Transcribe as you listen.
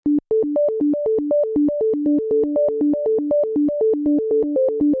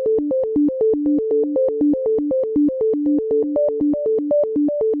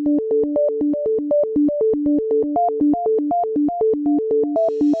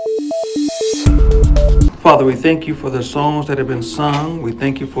Father, we thank you for the songs that have been sung. We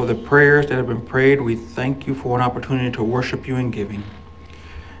thank you for the prayers that have been prayed. We thank you for an opportunity to worship you in giving.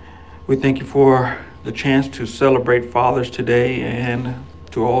 We thank you for the chance to celebrate fathers today and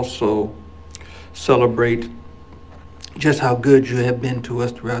to also celebrate just how good you have been to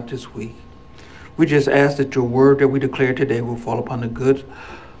us throughout this week. We just ask that your word that we declare today will fall upon the good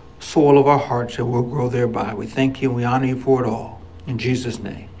soil of our hearts and will grow thereby. We thank you and we honor you for it all. In Jesus'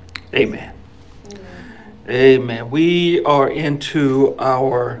 name, amen. Amen. We are into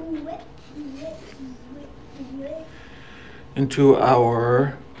our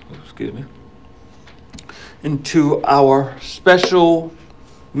special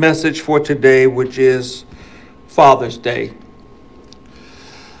message for today, which is Father's Day.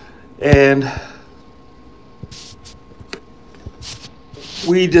 And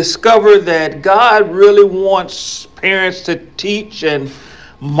we discover that God really wants parents to teach and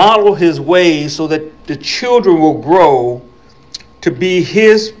model his ways so that the children will grow to be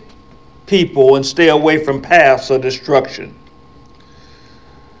his people and stay away from paths of destruction.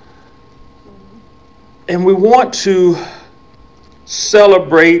 And we want to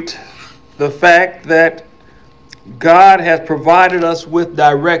celebrate the fact that God has provided us with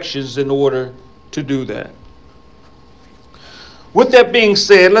directions in order to do that. With that being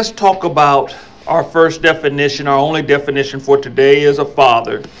said, let's talk about our first definition. Our only definition for today is a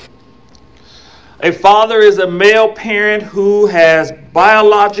father. A father is a male parent who has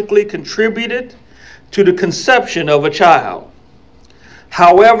biologically contributed to the conception of a child.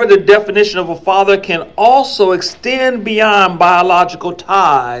 However, the definition of a father can also extend beyond biological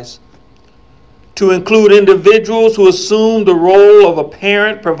ties to include individuals who assume the role of a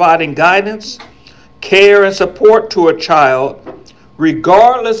parent, providing guidance, care, and support to a child,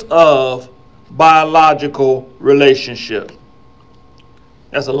 regardless of biological relationship.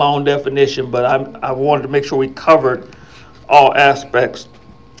 That's a long definition, but I wanted to make sure we covered all aspects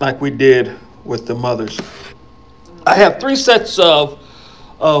like we did with the mothers. I have three sets of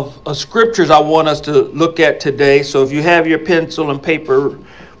scriptures I want us to look at today. So if you have your pencil and paper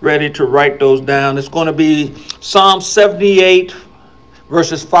ready to write those down, it's going to be Psalm 78,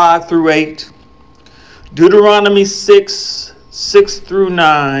 verses 5 through 8, Deuteronomy 6 through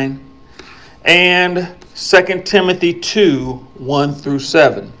 9, and 2 Timothy 2, 1 through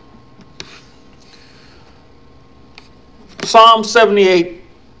 7. Psalm 78,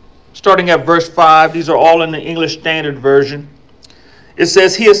 starting at verse 5. These are all in the English Standard Version. It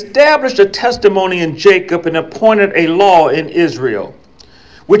says, "He established a testimony in Jacob and appointed a law in Israel,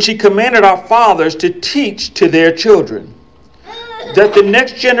 which he commanded our fathers to teach to their children, that the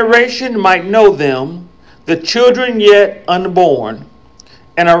next generation might know them, the children yet unborn,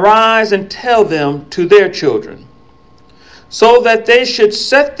 and arise and tell them to their children, so that they should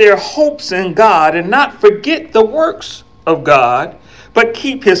set their hopes in God and not forget the works of God, but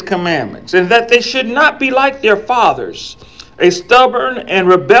keep his commandments, and that they should not be like their fathers, a stubborn and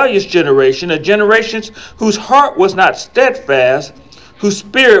rebellious generation, a generation whose heart was not steadfast, whose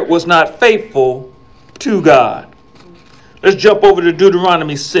spirit was not faithful to God." Let's jump over to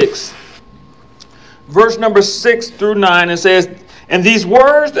Deuteronomy 6. Verse number 6 through 9, it says, "And these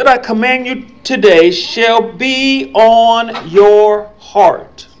words that I command you today shall be on your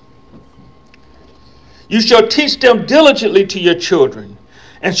heart. You shall teach them diligently to your children,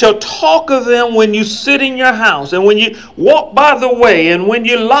 and shall talk of them when you sit in your house, and when you walk by the way, and when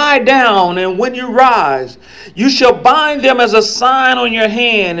you lie down, and when you rise. You shall bind them as a sign on your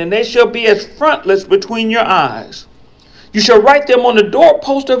hand, and they shall be as frontlets between your eyes. You shall write them on the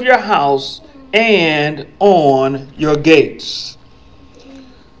doorpost of your house and on your gates."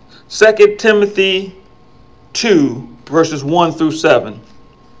 2 Timothy 2, verses 1 through 7.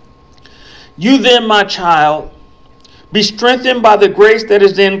 "You then, my child, be strengthened by the grace that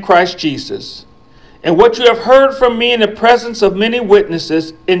is in Christ Jesus. And what you have heard from me in the presence of many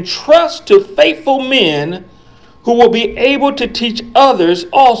witnesses, entrust to faithful men who will be able to teach others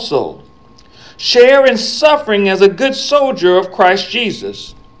also. Share in suffering as a good soldier of Christ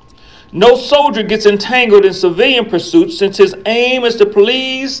Jesus. No soldier gets entangled in civilian pursuits, since his aim is to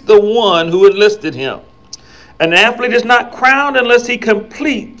please the one who enlisted him. An athlete is not crowned unless he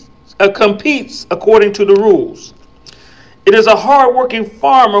competes according to the rules. It is a hard-working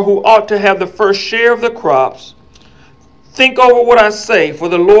farmer who ought to have the first share of the crops. Think over what I say, for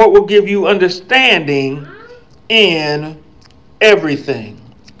the Lord will give you understanding in everything."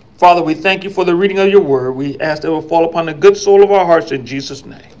 Father, we thank you for the reading of your word. We ask that it will fall upon the good soul of our hearts in Jesus'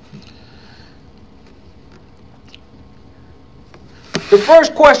 name. The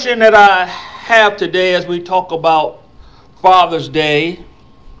first question that I have today as we talk about Father's Day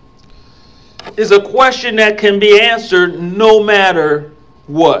is a question that can be answered no matter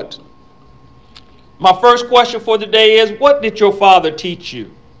what. My first question for the day is, what did your father teach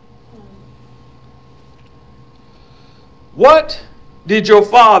you? What did your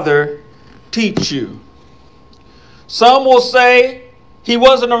father teach you? Some will say he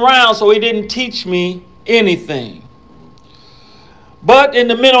wasn't around, so he didn't teach me anything. But in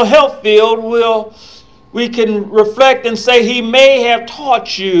the mental health field, we can reflect and say he may have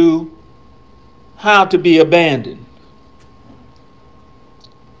taught you how to be abandoned.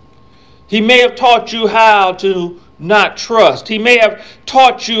 He may have taught you how to not trust. He may have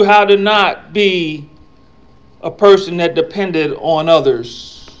taught you how to not be a person that depended on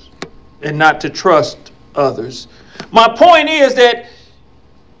others and not to trust others. My point is that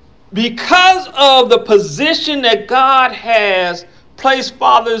because of the position that God has placed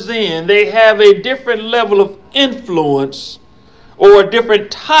fathers in, they have a different level of influence or a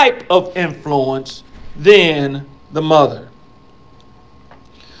different type of influence than the mother.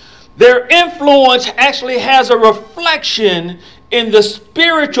 Their influence actually has a reflection in the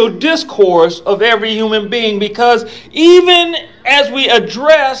spiritual discourse of every human being, because even as we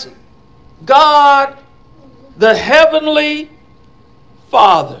address God, the Heavenly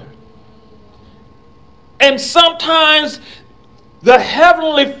Father, and sometimes the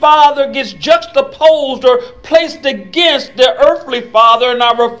Heavenly Father gets juxtaposed or placed against the earthly Father, and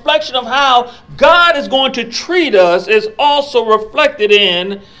our reflection of how God is going to treat us is also reflected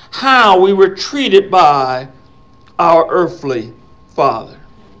in how we were treated by our earthly Father.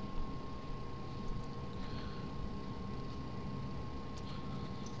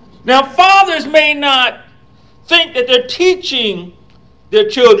 Now, fathers may not think that they're teaching their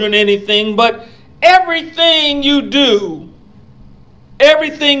children anything, but everything you do,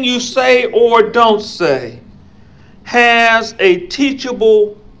 everything you say or don't say, has a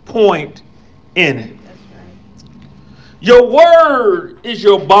teachable point in it. Your word is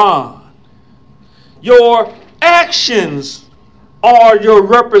your bond. Your actions are your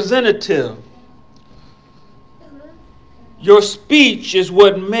representative. Your speech is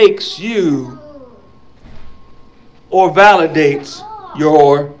what makes you or validates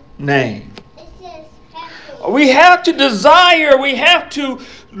your name. We have to desire, we have to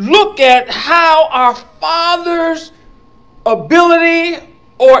look at how our Father's ability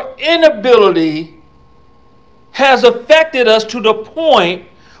or inability has affected us to the point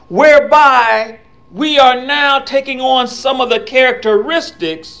whereby we are now taking on some of the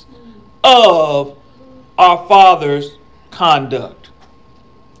characteristics of our Father's conduct.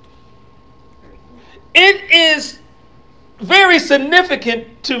 It is very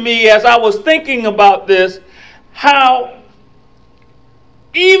significant to me as I was thinking about this, how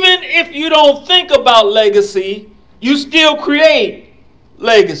even if you don't think about legacy, you still create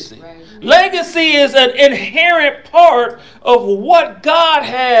legacy. Right. Legacy is an inherent part of what God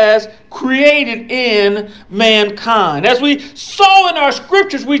has created in mankind. As we saw in our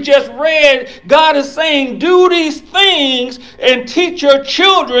scriptures we just read, God is saying, do these things and teach your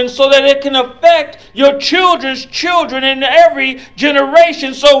children so that it can affect your children's children in every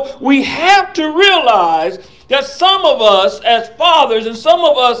generation. So we have to realize that some of us as fathers and some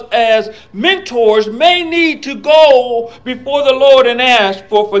of us as mentors may need to go before the Lord and ask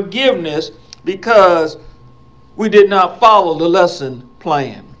for forgiveness because we did not follow the lesson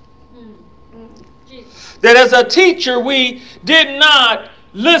plan. That as a teacher, we did not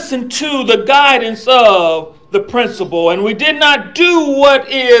listen to the guidance of the principal, and we did not do what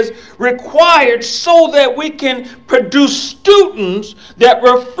is required so that we can produce students that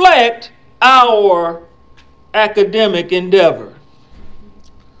reflect our academic endeavor.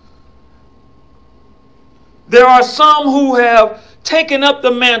 There are some who have taken up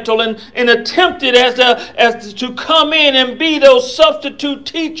the mantle and attempted as to come in and be those substitute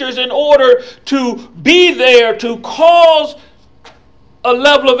teachers in order to be there to cause a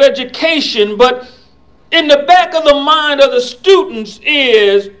level of education, but in the back of the mind of the students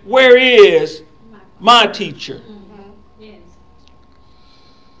is, where is my teacher? Yes.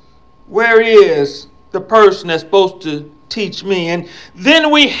 Where is the person that's supposed to teach me? And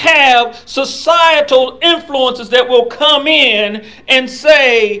then we have societal influences that will come in and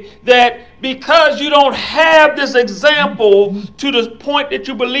say that because you don't have this example to the point that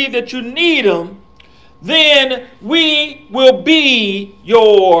you believe that you need them, then we will be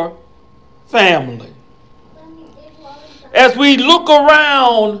your family. As we look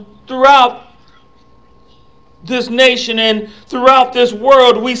around throughout this nation and throughout this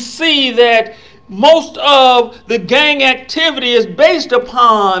world, we see that most of the gang activity is based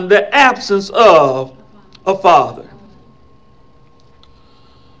upon the absence of a father.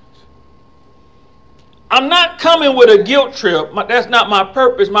 I'm not coming with a guilt trip. That's not my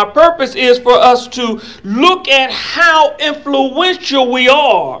purpose. My purpose is for us to look at how influential we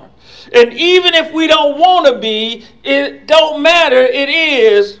are. And even if we don't want to be, it don't matter. It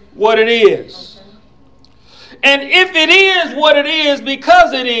is what it is. And if it is what it is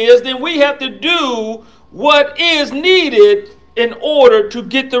because it is, then we have to do what is needed in order to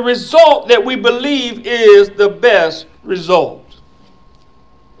get the result that we believe is the best result.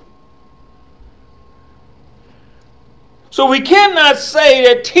 So we cannot say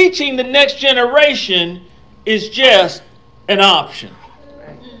that teaching the next generation is just an option.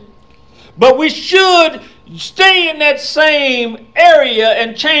 But we should stay in that same area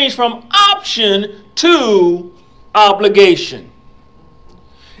and change from option to obligation.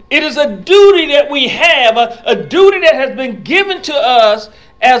 It is a duty that we have, a duty that has been given to us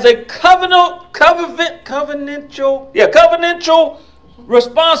as a covenantal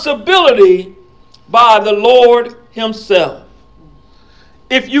responsibility by the Lord Himself.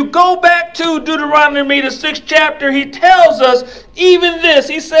 If you go back to Deuteronomy, the 6th chapter, he tells us even this.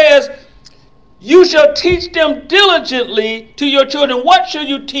 He says, you shall teach them diligently to your children. What shall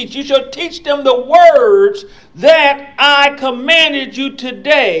you teach? You shall teach them the words that I commanded you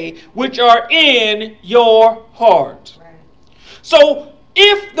today, which are in your heart. Right. So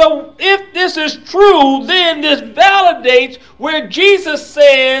if this is true, then this validates where Jesus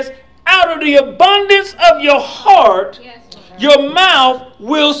says, out of the abundance of your heart, your mouth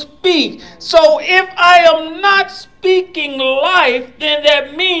will speak. So if I am not speaking life, then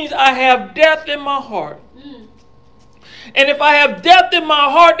that means I have death in my heart. And if I have death in my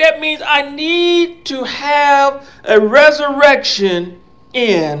heart, that means I need to have a resurrection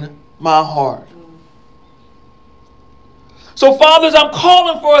in my heart. So, fathers, I'm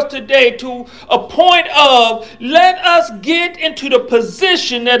calling for us today to a point of let us get into the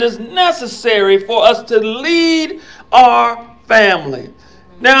position that is necessary for us to lead our family.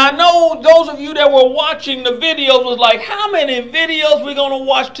 Now, I know those of you that were watching the videos was like, how many videos we going to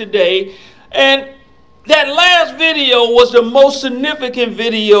watch today? And that last video was the most significant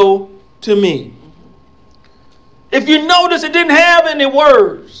video to me. If you notice, it didn't have any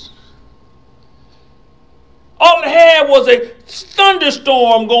words. All it had was a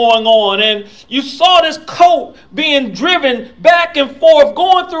thunderstorm going on, and you saw this coat being driven back and forth,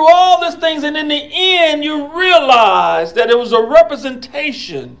 going through all these things, and in the end, you realized that it was a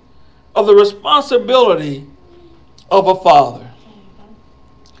representation of the responsibility of a father.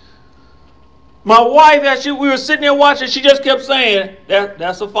 My wife, as we were sitting there watching, she just kept saying,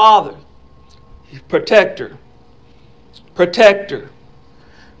 that's a father. Protector. Protector.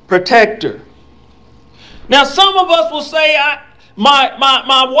 Protector. Now, some of us will say,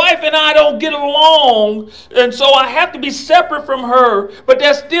 my wife and I don't get along, and so I have to be separate from her. But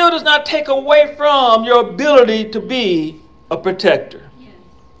that still does not take away from your ability to be a protector. Yes.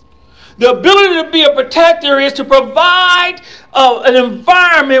 The ability to be a protector is to provide an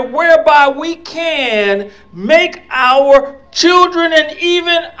environment whereby we can make our children and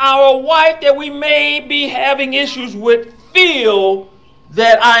even our wife that we may be having issues with feel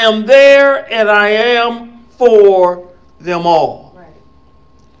that I am there and I am for them all. Right.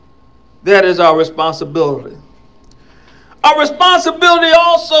 That is our responsibility. Our responsibility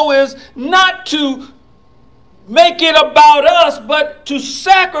also is not to make it about us, but to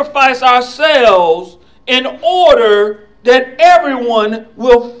sacrifice ourselves in order that everyone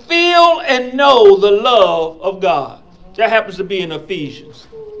will feel and know the love of God. That happens to be in Ephesians.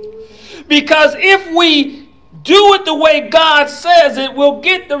 Because if we do it the way God says it, we'll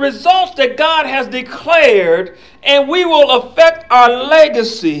get the results that God has declared, and we will affect our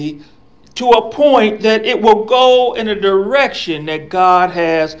legacy to a point that it will go in a direction that God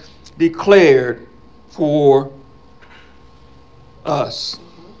has declared for us.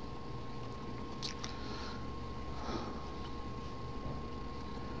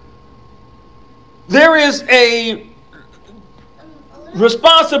 There is a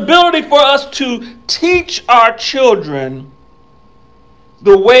responsibility for us to teach our children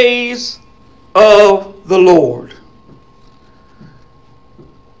the ways of the Lord.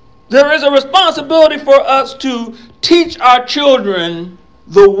 There is a responsibility for us to teach our children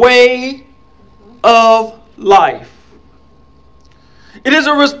the way of life. It is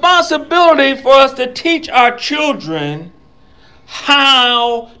a responsibility for us to teach our children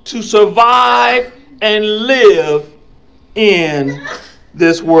how to survive and live in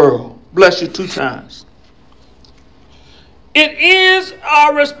this world. Bless you 2 times. It is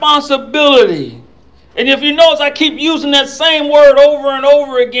our responsibility. And if you notice, I keep using that same word over and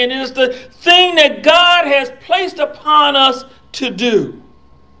over again. It is the thing that God has placed upon us to do.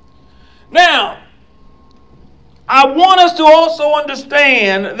 Now, I want us to also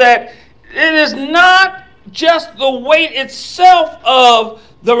understand that it is not just the weight itself of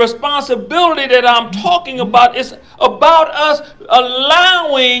the responsibility that I'm talking about. It's about us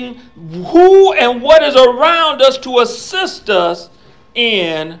allowing who and what is around us to assist us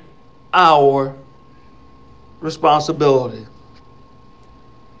in our responsibility.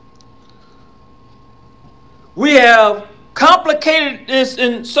 We have complicated this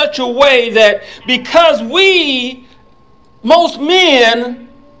in such a way that because most men,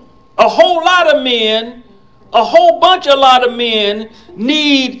 a whole lot of men, a lot of men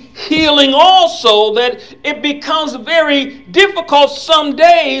need healing also, that it becomes very difficult some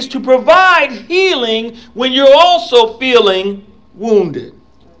days to provide healing when you're also feeling wounded.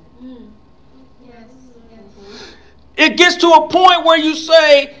 It gets to a point where you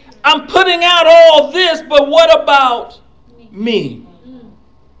say, I'm putting out all this, but what about me?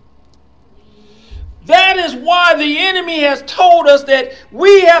 That is why the enemy has told us that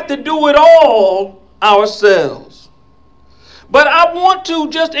we have to do it all ourselves. But I want to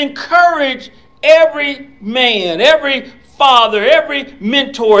just encourage every man, every father, every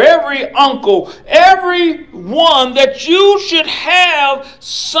mentor, every uncle, everyone, that you should have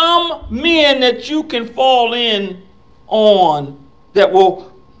some men that you can fall in on that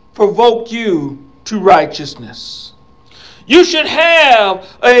will provoke you to righteousness. You should have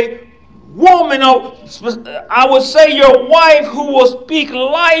a woman, I would say your wife, who will speak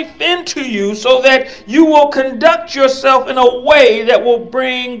life into you so that you will conduct yourself in a way that will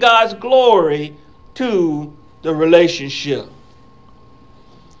bring God's glory to the relationship.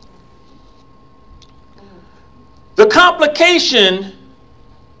 The complication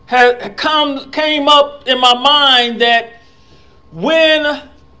came up in my mind that when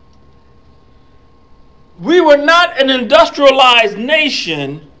we were not an industrialized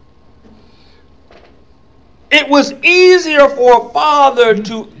nation, it was easier for a father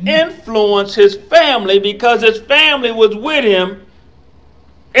to influence his family because his family was with him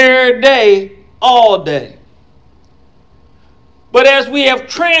every day, all day. But as we have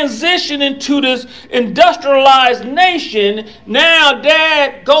transitioned into this industrialized nation, now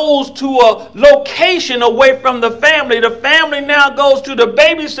dad goes to a location away from the family. The family now goes to the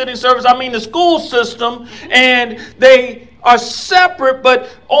babysitting service, the school system, and they are separate. But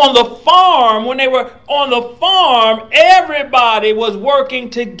on the farm, when they were on the farm, everybody was working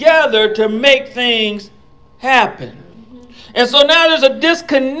together to make things happen. And so now there's a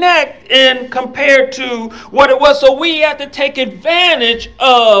disconnect in compared to what it was. So we have to take advantage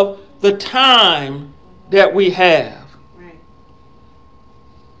of the time that we have. Right.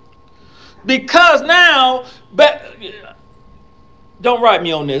 Because now, don't write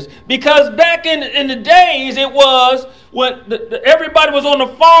me on this, because back in the days, it was when everybody was on the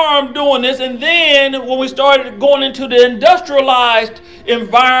farm doing this, and then when we started going into the industrialized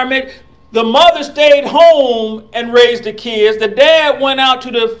environment, the mother stayed home and raised the kids. The dad went out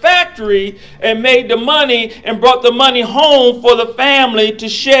to the factory and made the money and brought the money home for the family to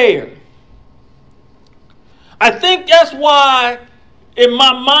share. I think that's why, in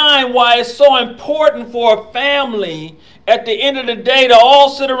my mind, why it's so important for a family at the end of the day to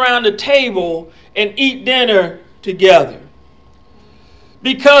all sit around the table and eat dinner together.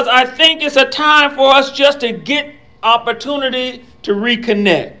 Because I think it's a time for us just to get opportunity to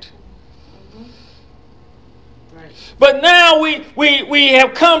reconnect. But now we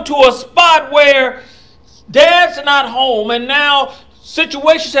have come to a spot where dad's not home, and now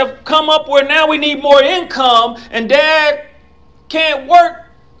situations have come up where now we need more income, and dad can't work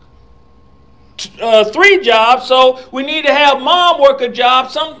 3 jobs, so we need to have mom work a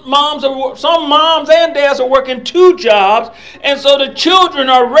job. Some moms and dads are working 2 jobs, and so the children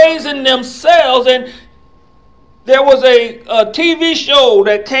are raising themselves. And there was a TV show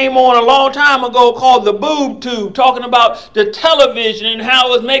that came on a long time ago called The Boob Tube, talking about the television and how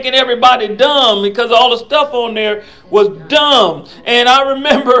it was making everybody dumb because all the stuff on there was dumb. And I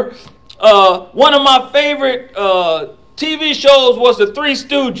remember one of my favorite TV shows was The Three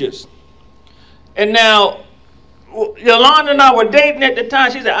Stooges. And now, Yolanda and I were dating at the time.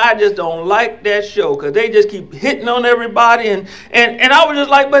 She said, I just don't like that show because they just keep hitting on everybody. And I was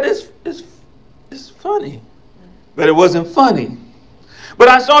just like, but it's funny. But it wasn't funny. But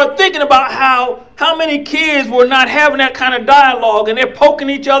I started thinking about how many kids were not having that kind of dialogue, and they're poking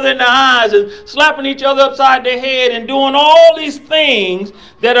each other in the eyes and slapping each other upside their head and doing all these things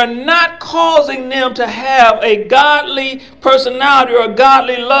that are not causing them to have a godly personality or a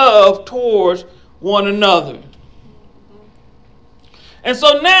godly love towards one another. And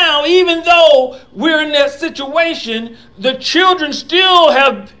so now, even though we're in that situation, the children still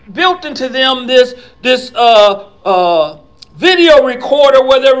have built into them this video recorder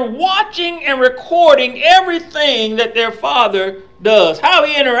where they're watching and recording everything that their father does, how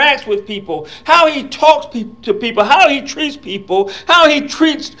he interacts with people, how he talks to people, how he treats people, how he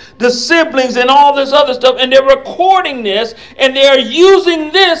treats the siblings and all this other stuff. And they're recording this and they're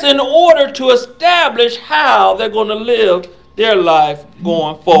using this in order to establish how they're going to live their life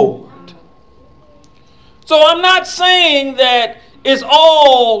going forward. So I'm not saying that it's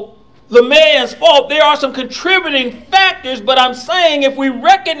all the man's fault. There are some contributing factors, but I'm saying if we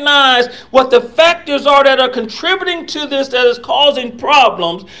recognize what the factors are that are contributing to this, that is causing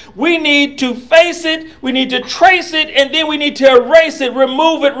problems, we need to face it, we need to trace it, and then we need to erase it,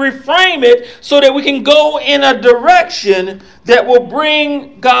 remove it, reframe it, so that we can go in a direction that will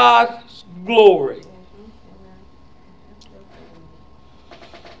bring God's glory.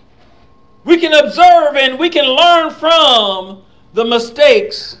 We can observe and we can learn from the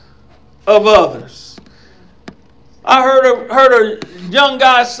mistakes of others. I heard a young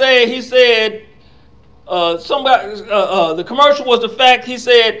guy say, he said, the commercial was the fact, he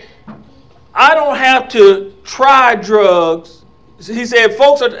said, I don't have to try drugs. He said,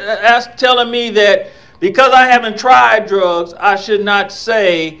 folks are telling me that because I haven't tried drugs, I should not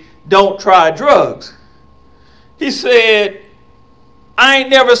say, don't try drugs. He said, I ain't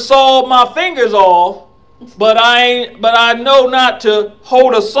never sawed my fingers off, but I know not to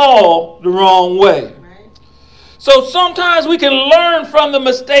hold a saw the wrong way. So sometimes we can learn from the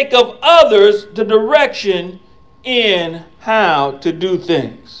mistake of others the direction in how to do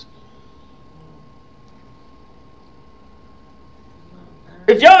things.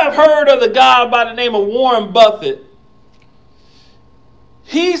 If y'all have heard of the guy by the name of Warren Buffett,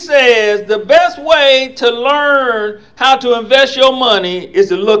 he says the best way to learn how to invest your money is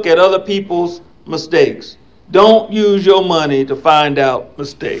to look at other people's mistakes. Don't use your money to find out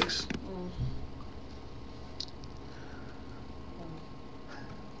mistakes.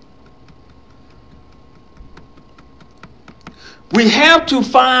 We have to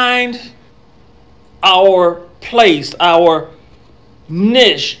find our place, our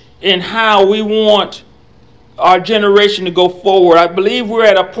niche in how we want our generation to go forward. I believe we're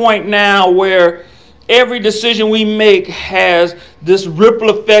at a point now where every decision we make has this ripple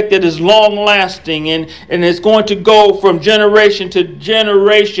effect that is long lasting and it's going to go from generation to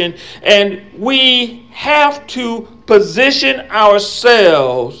generation. And we have to position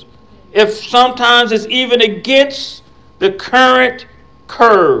ourselves, if sometimes it's even against the current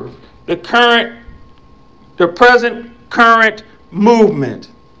curve, the present current movement,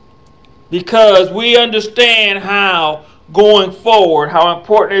 because we understand how going forward, how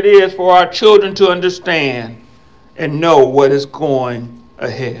important it is for our children to understand and know what is going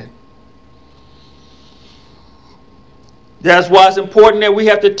ahead. That's why it's important that we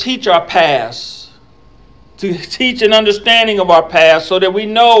have to teach our past, to teach an understanding of our past so that we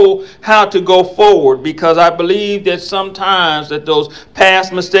know how to go forward, because I believe that sometimes that those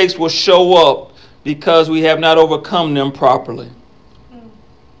past mistakes will show up because we have not overcome them properly.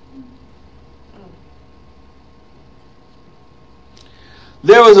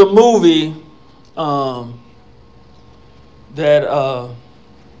 There was a movie that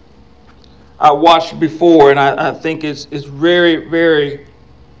I watched before, and I think it's very, very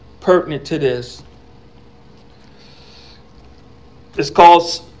pertinent to this. It's called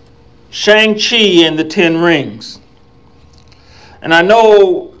Shang-Chi and the Ten Rings. And I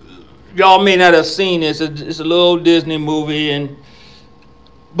know y'all may not have seen this. It's a little Disney movie.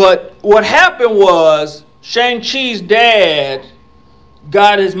 But what happened was Shang-Chi's dad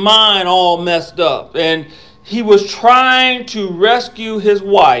got his mind all messed up, and he was trying to rescue his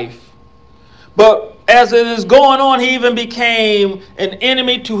wife. But as it is going on, he even became an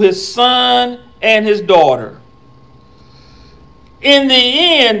enemy to his son and his daughter. In the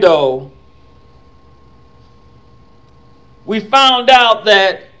end, though, we found out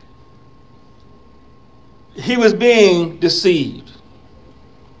that he was being deceived.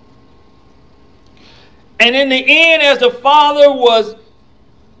 And in the end, as the father was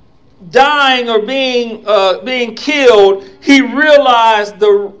dying or being killed, he realized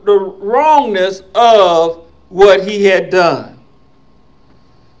the wrongness of what he had done.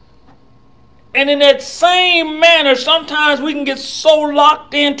 And in that same manner, sometimes we can get so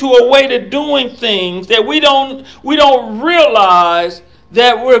locked into a way to doing things that we don't realize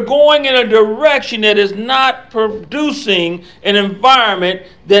that we're going in a direction that is not producing an environment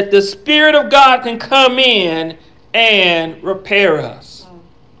that the Spirit of God can come in and repair us.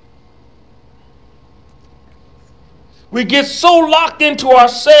 We get so locked into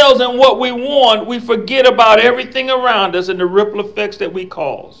ourselves and what we want, we forget about everything around us and the ripple effects that we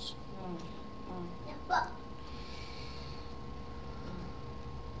cause.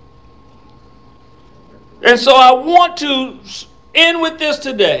 And so I want to end with this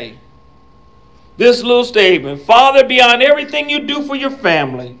today. This little statement. Father, beyond everything you do for your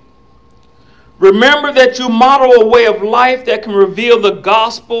family, remember that you model a way of life that can reveal the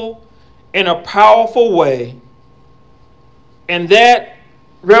gospel in a powerful way. And that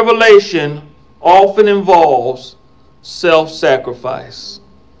revelation often involves self-sacrifice.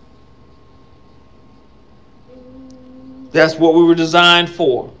 That's what we were designed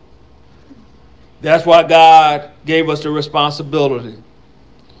for. That's why God gave us the responsibility.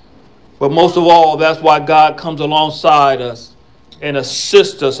 But most of all, that's why God comes alongside us and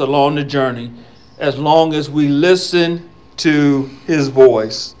assists us along the journey, as long as we listen to his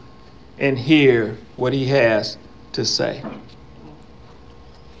voice and hear what he has to say.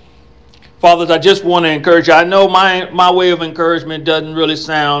 Fathers, I just want to encourage you. I know my way of encouragement doesn't really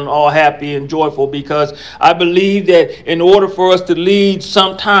sound all happy and joyful, because I believe that in order for us to lead,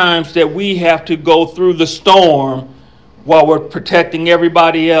 sometimes that we have to go through the storm while we're protecting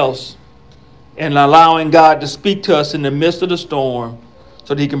everybody else and allowing God to speak to us in the midst of the storm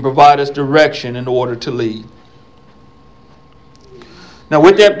so that he can provide us direction in order to lead. Now,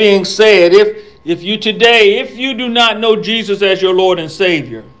 with that being said, if you do not know Jesus as your Lord and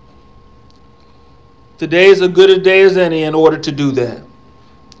Savior, today is as good a day as any in order to do that.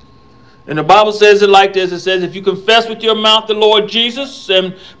 And the Bible says it like this. It says, if you confess with your mouth the Lord Jesus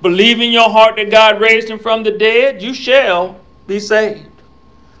and believe in your heart that God raised him from the dead, you shall be saved.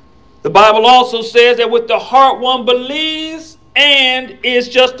 The Bible also says that with the heart one believes and is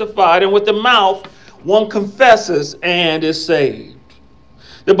justified, and with the mouth one confesses and is saved.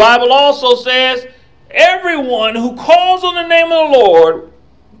 The Bible also says everyone who calls on the name of the Lord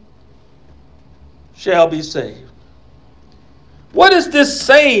shall be saved. What is this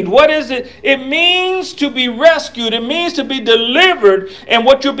saved? What is it? It means to be rescued. It means to be delivered. And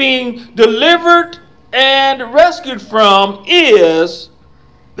what you're being delivered and rescued from is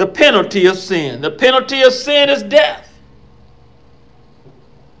the penalty of sin. The penalty of sin is death.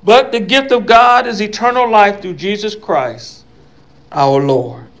 But the gift of God is eternal life through Jesus Christ, our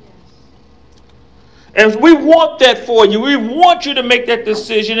Lord. And we want that for you. We want you to make that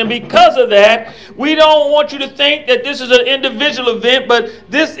decision. And because of that, we don't want you to think that this is an individual event, but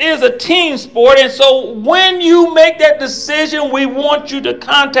this is a team sport. And so when you make that decision, we want you to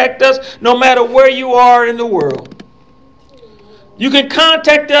contact us no matter where you are in the world. You can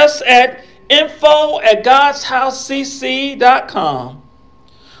contact us at info@godshousecc.com,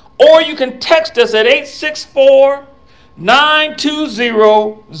 or you can text us at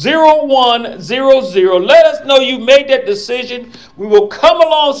 864-920-0100. Let us know you made that decision. We will come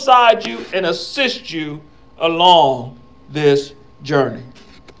alongside you and assist you along this journey,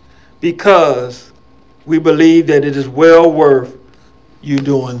 because we believe that it is well worth you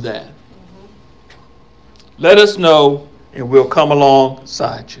doing that. Let us know and we'll come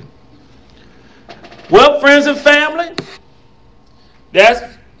alongside you. Well, friends and family, that's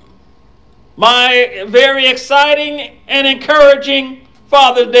my very exciting and encouraging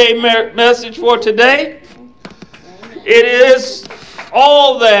Father's Day message for today. It is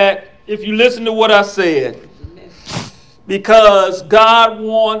all that if you listen to what I said, because God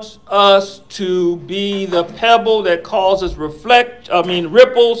wants us to be the pebble that causes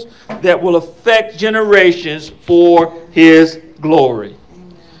ripples that will affect generations for his glory.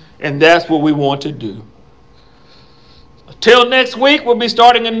 And that's what we want to do. Till next week, we'll be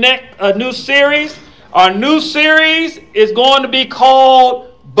starting a new series. Our new series is going to be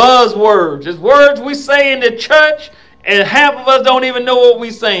called Buzzwords. It's words we say in the church, and half of us don't even know what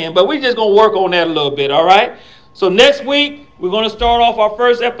we're saying. But we're just going to work on that a little bit, all right? So next week, we're going to start off our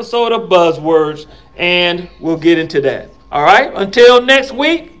first episode of Buzzwords, and we'll get into that. All right? Until next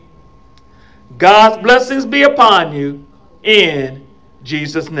week, God's blessings be upon you in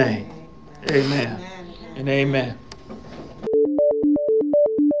Jesus' name. Amen and amen.